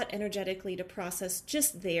a lot energetically to process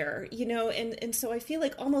just there, and so I feel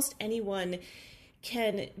like almost anyone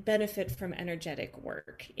can benefit from energetic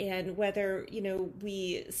work. And whether,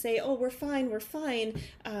 we say, oh, we're fine,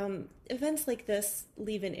 events like this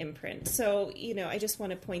leave an imprint. So, I just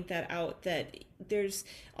want to point that out, that there's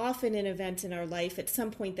often an event in our life at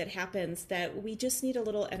some point that happens that we just need a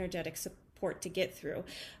little energetic support to get through.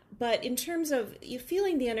 But in terms of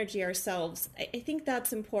feeling the energy ourselves, I think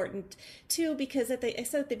that's important too, because I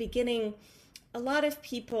said at the beginning, a lot of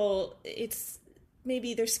people,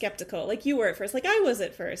 maybe they're skeptical, like you were at first, like I was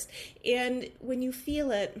at first. And when you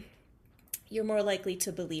feel it, you're more likely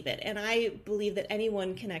to believe it. And I believe that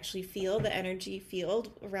anyone can actually feel the energy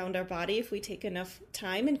field around our body if we take enough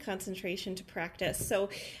time and concentration to practice. So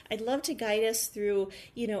I'd love to guide us through,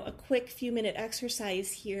 a quick few-minute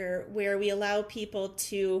exercise here where we allow people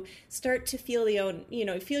to start to feel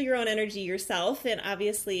feel your own energy yourself. And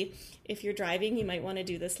obviously, if you're driving, you might want to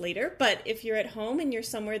do this later. But if you're at home and you're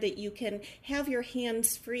somewhere that you can have your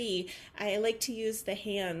hands free, I like to use the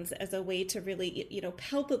hands as a way to really,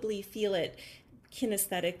 palpably feel it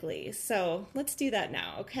kinesthetically. So let's do that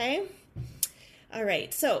now, okay? All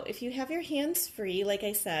right, so if you have your hands free, like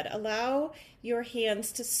I said, allow your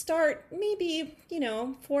hands to start maybe,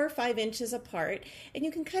 4 or 5 inches apart, and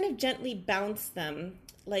you can kind of gently bounce them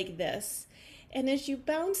like this. And as you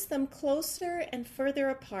bounce them closer and further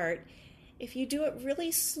apart, if you do it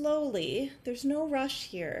really slowly, there's no rush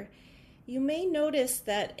here, you may notice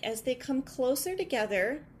that as they come closer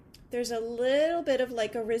together, there's a little bit of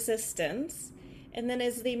like a resistance. And then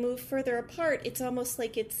as they move further apart, it's almost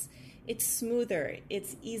like it's smoother.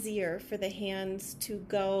 It's easier for the hands to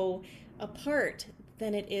go apart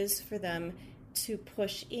than it is for them to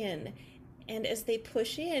push in. And as they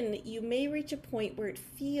push in, you may reach a point where it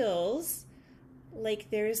feels like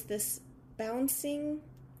there's this bouncing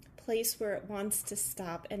place where it wants to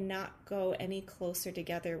stop and not go any closer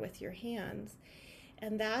together with your hands.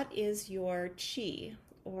 And that is your chi,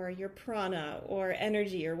 or your prana, or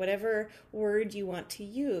energy, or whatever word you want to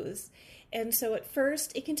use. And so at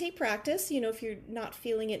first, it can take practice. If you're not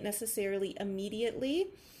feeling it necessarily immediately,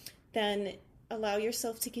 then allow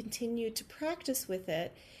yourself to continue to practice with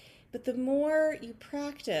it. But the more you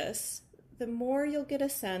practice, the more you'll get a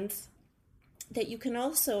sense that you can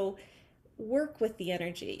also work with the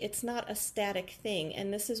energy. It's not a static thing.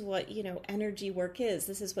 And this is what, energy work is.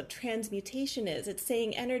 This is what transmutation is. It's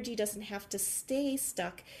saying energy doesn't have to stay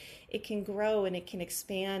stuck. It can grow and it can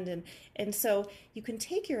expand. And so you can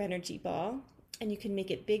take your energy ball and you can make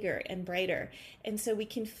it bigger and brighter. And so we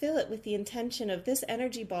can fill it with the intention of this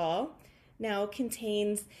energy ball now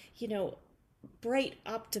contains, bright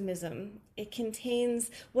optimism. It contains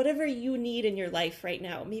whatever you need in your life right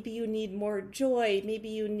now. Maybe you need more joy. Maybe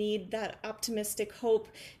you need that optimistic hope.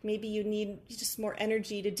 Maybe you need just more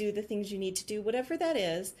energy to do the things you need to do. Whatever that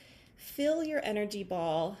is, fill your energy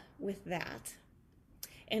ball with that.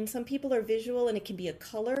 And some people are visual, and it can be a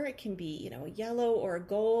color. It can be, a yellow or a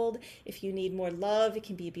gold. If you need more love, it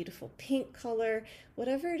can be a beautiful pink color.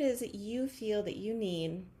 Whatever it is that you feel that you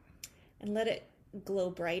need, and let it glow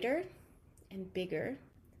brighter and bigger.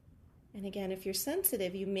 And again, if you're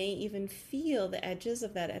sensitive, you may even feel the edges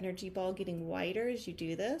of that energy ball getting wider as you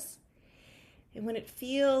do this. And when it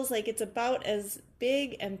feels like it's about as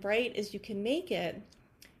big and bright as you can make it,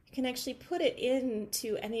 you can actually put it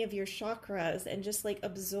into any of your chakras and just like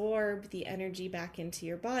absorb the energy back into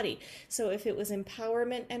your body. So if it was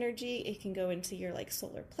empowerment energy, it can go into your like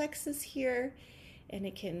solar plexus here, and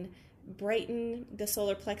it can brighten. The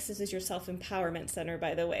solar plexus is your self-empowerment center,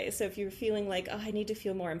 by the way. So if you're feeling like, I need to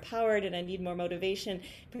feel more empowered and I need more motivation,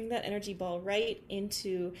 bring that energy ball right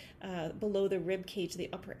into below the rib cage, the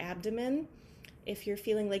upper abdomen. If you're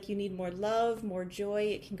feeling like you need more love, more joy,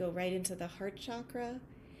 it can go right into the heart chakra.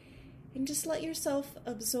 And just let yourself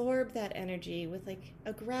absorb that energy with like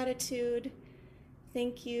a gratitude,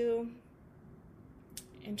 thank you,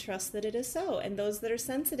 and trust that it is so. And those that are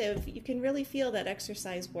sensitive, you can really feel that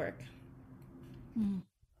exercise work.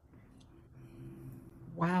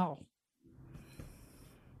 Wow.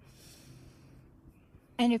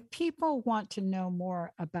 And if people want to know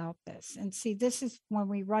more about this, and see, this is when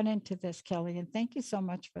we run into this, Kelly, and thank you so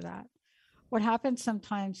much for that. What happens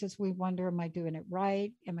sometimes is we wonder, am I doing it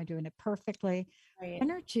right? Am I doing it perfectly? Right.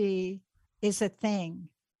 Energy is a thing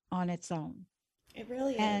on its own. It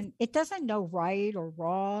really is. And it doesn't know right or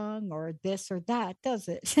wrong or this or that, does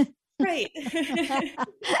it? Right.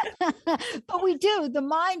 But we do. The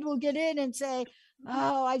mind will get in and say,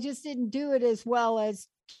 oh, I just didn't do it as well as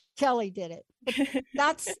Kelly did it.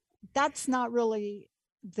 But that's not really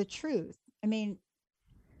the truth. I mean,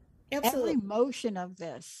 absolutely. Every motion of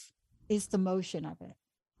this is the motion of it.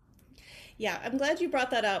 Yeah, I'm glad you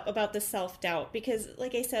brought that up about the self-doubt, because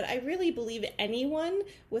like I said, I really believe anyone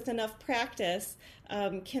with enough practice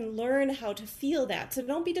can learn how to feel that. So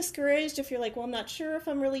don't be discouraged if you're like, well, I'm not sure if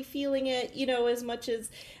I'm really feeling it, as much as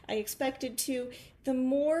I expected to. The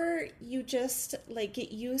more you just like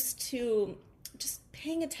get used to just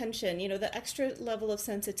paying attention, the extra level of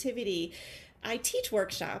sensitivity. I teach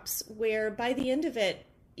workshops where by the end of it,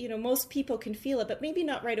 most people can feel it, but maybe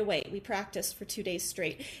not right away. We practice for 2 days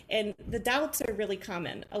straight. And the doubts are really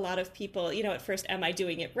common. A lot of people, at first, am I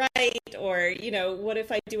doing it right? Or, what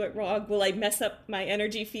if I do it wrong? Will I mess up my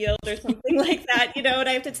energy field or something like that? And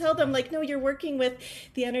I have to tell them, like, no, you're working with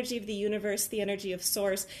the energy of the universe, the energy of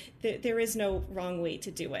source. There is no wrong way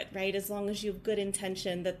to do it, right? As long as you have good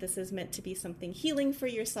intention that this is meant to be something healing for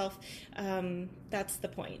yourself, that's the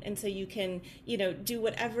point. And so you can, do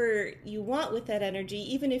whatever you want with that energy,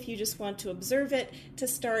 even if you just want to observe it to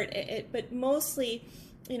start it. But mostly,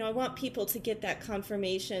 I want people to get that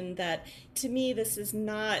confirmation that, to me, this is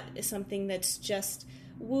not something that's just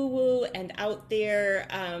woo-woo and out there,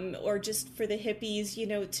 or just for the hippies.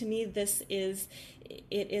 To me,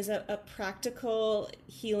 it is a practical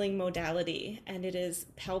healing modality, and it is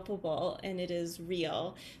palpable and it is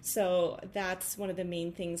real. So that's one of the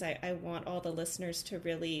main things I want all the listeners to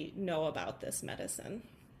really know about this medicine.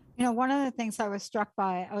 One of the things I was struck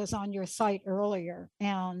by, I was on your site earlier,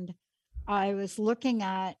 and I was looking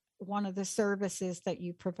at one of the services that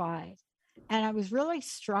you provide, and I was really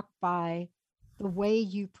struck by the way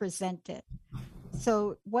you present it.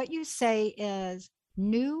 So what you say is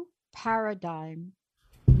new paradigm,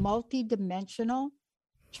 multidimensional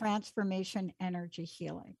transformation energy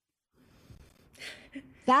healing.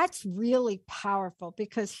 That's really powerful,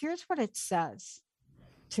 because here's what it says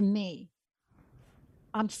to me.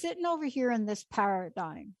 I'm sitting over here in this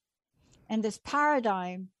paradigm, and this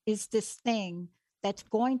paradigm is this thing that's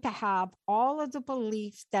going to have all of the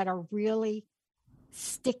beliefs that are really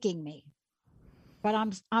sticking me. But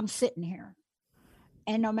I'm sitting here,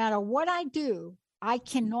 and no matter what I do, I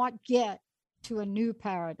cannot get to a new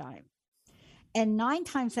paradigm. And 9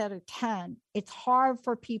 times out of 10, it's hard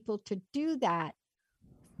for people to do that.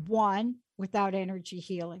 One, without energy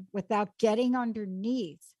healing, without getting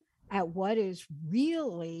underneath at what is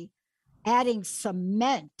really adding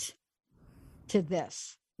cement to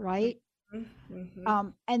this, right? Mm-hmm.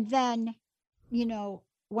 And then,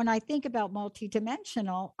 when I think about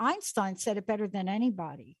multidimensional, Einstein said it better than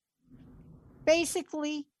anybody.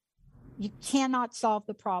 Basically, you cannot solve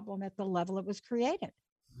the problem at the level it was created.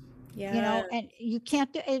 Yeah. You know, and you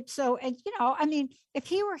can't do it. So, and you know, I mean, if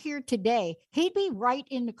he were here today, he'd be right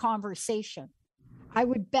in the conversation. I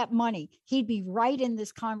would bet money he'd be right in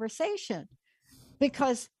this conversation,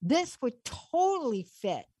 because this would totally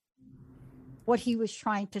fit what he was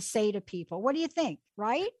trying to say to people. What do you think?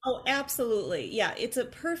 Right? Oh, absolutely. Yeah, it's a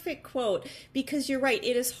perfect quote, because you're right.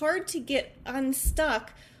 It is hard to get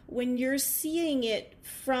unstuck when you're seeing it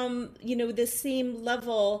from, the same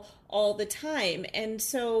level all the time. And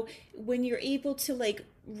so when you're able to like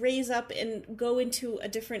raise up and go into a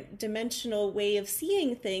different dimensional way of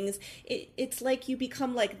seeing things, it's like you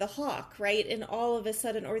become like the hawk, right? And all of a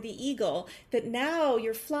sudden, or the eagle, that now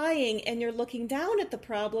you're flying and you're looking down at the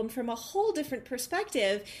problem from a whole different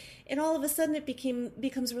perspective. And all of a sudden it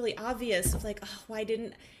becomes really obvious of like, oh, why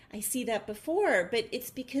didn't I see that before? But it's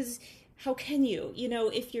because how can you,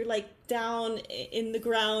 if you're like down in the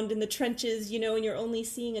ground in the trenches, and you're only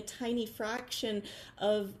seeing a tiny fraction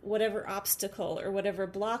of whatever obstacle or whatever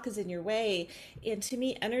block is in your way. And to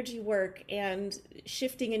me, energy work and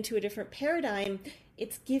shifting into a different paradigm,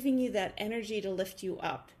 it's giving you that energy to lift you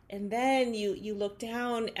up. And then you look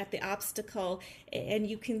down at the obstacle and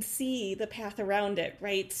you can see the path around it,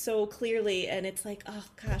 right? So clearly. And it's like, oh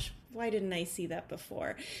gosh, why didn't I see that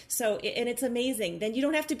before? So, and it's amazing. Then you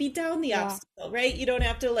don't have to beat down the obstacle, right? You don't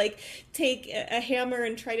have to like take a hammer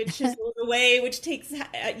and try to chisel it away, which takes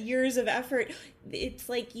years of effort. It's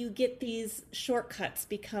like you get these shortcuts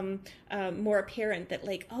become more apparent, that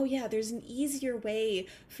like, oh yeah, there's an easier way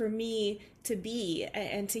for me to be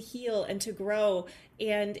and to heal and to grow.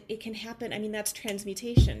 And it can happen. I mean, that's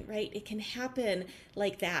transmutation, right? It can happen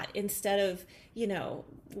like that, instead of,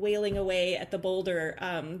 wailing away at the boulder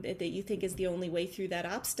that you think is the only way through that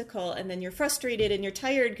obstacle. And then you're frustrated and you're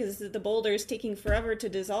tired because the boulder is taking forever to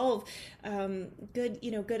dissolve.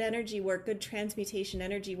 Good energy work, good transmutation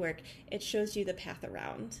energy work. It shows you the path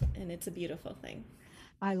around, and it's a beautiful thing.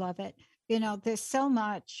 I love it. There's so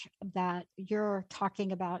much that you're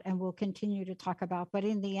talking about and we'll continue to talk about, but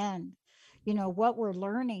in the end, what we're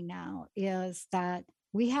learning now is that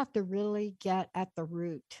we have to really get at the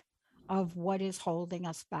root of what is holding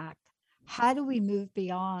us back. How do we move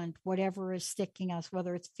beyond whatever is sticking us,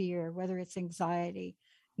 whether it's fear, whether it's anxiety,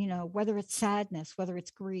 whether it's sadness, whether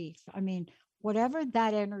it's grief? I mean, whatever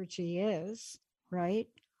that energy is, right?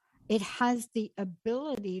 It has the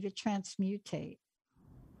ability to transmutate,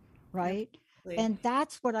 right? Absolutely. And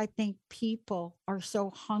that's what I think people are so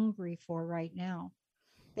hungry for right now.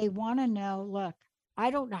 They want to know, look,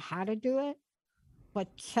 I don't know how to do it, but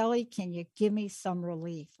Kelly, can you give me some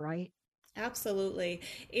relief, right? Absolutely.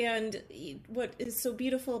 And what is so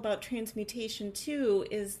beautiful about transmutation too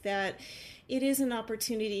is that it is an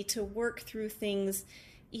opportunity to work through things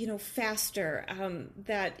faster.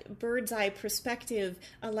 That bird's eye perspective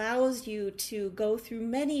allows you to go through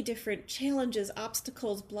many different challenges,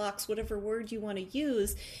 obstacles, blocks, whatever word you want to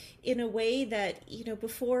use, in a way that,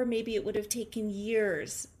 before maybe it would have taken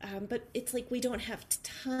years. But it's like we don't have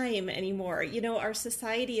time anymore. Our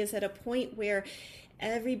society is at a point where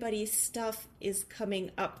everybody's stuff is coming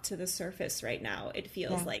up to the surface right now, it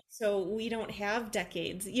feels like. So we don't have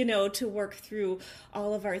decades, to work through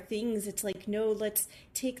all of our things. It's like, no, let's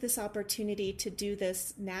take this opportunity to do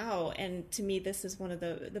this now. And to me, this is one of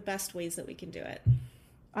the best ways that we can do it.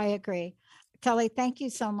 I agree. Kelly, thank you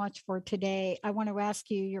so much for today. I want to ask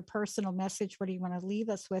you your personal message. What do you want to leave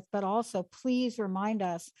us with? But also, please remind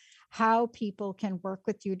us how people can work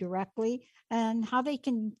with you directly and how they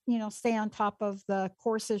can, stay on top of the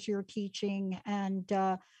courses you're teaching and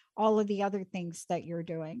all of the other things that you're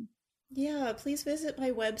doing. Yeah, please visit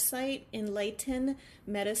my website,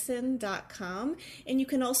 enlightenmedicine.com. And you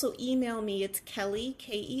can also email me. It's Kelly,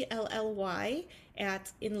 Kelly,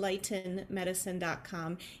 at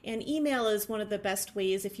enlightenmedicine.com. And email is one of the best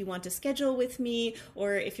ways if you want to schedule with me,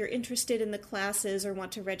 or if you're interested in the classes or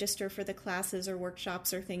want to register for the classes or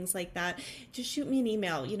workshops or things like that. Just shoot me an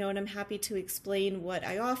email, and I'm happy to explain what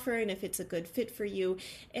I offer and if it's a good fit for you.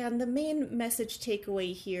 And the main message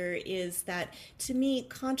takeaway here is that, to me,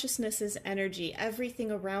 consciousness is energy.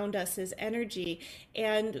 Everything around us is energy.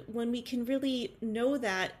 And when we can really know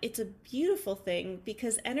that, it's a beautiful thing,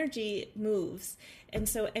 because energy moves. And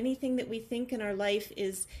so anything that we think in our life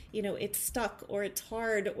is, it's stuck or it's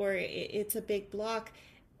hard or it's a big block,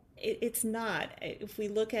 it's not. If we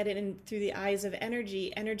look at it through the eyes of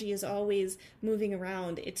energy, energy is always moving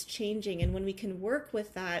around. It's changing. And when we can work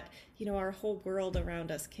with that, our whole world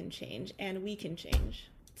around us can change and we can change.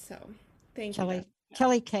 So thank you.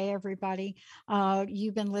 Kelly K, everybody.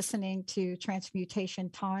 You've been listening to Transmutation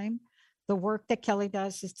Time. The work that Kelly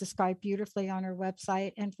does is described beautifully on her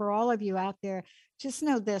website. And for all of you out there, just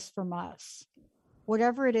know this from us.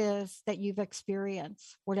 whatever it is that you've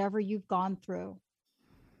experienced, whatever you've gone through,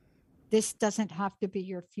 this doesn't have to be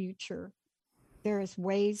your future. There is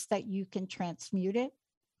ways that you can transmute it,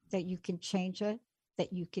 that you can change it,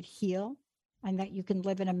 that you could heal, and that you can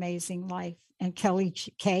live an amazing life. And Kelly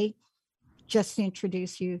Kay just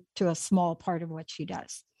introduce you to a small part of what she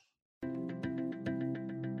does.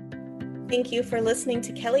 Thank you for listening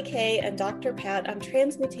to Kelly Kay and Dr. Pat on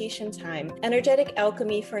Transmutation Time, energetic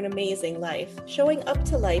alchemy for an amazing life. Showing up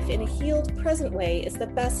to life in a healed, present way is the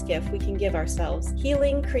best gift we can give ourselves.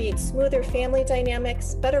 Healing creates smoother family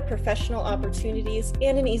dynamics, better professional opportunities,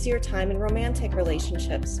 and an easier time in romantic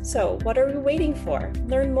relationships. So, what are we waiting for?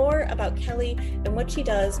 Learn more about Kelly and what she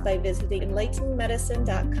does by visiting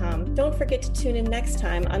enlightenedmedicine.com. Don't forget to tune in next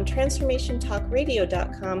time on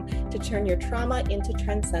transformationtalkradio.com to turn your trauma into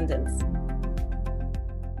transcendence.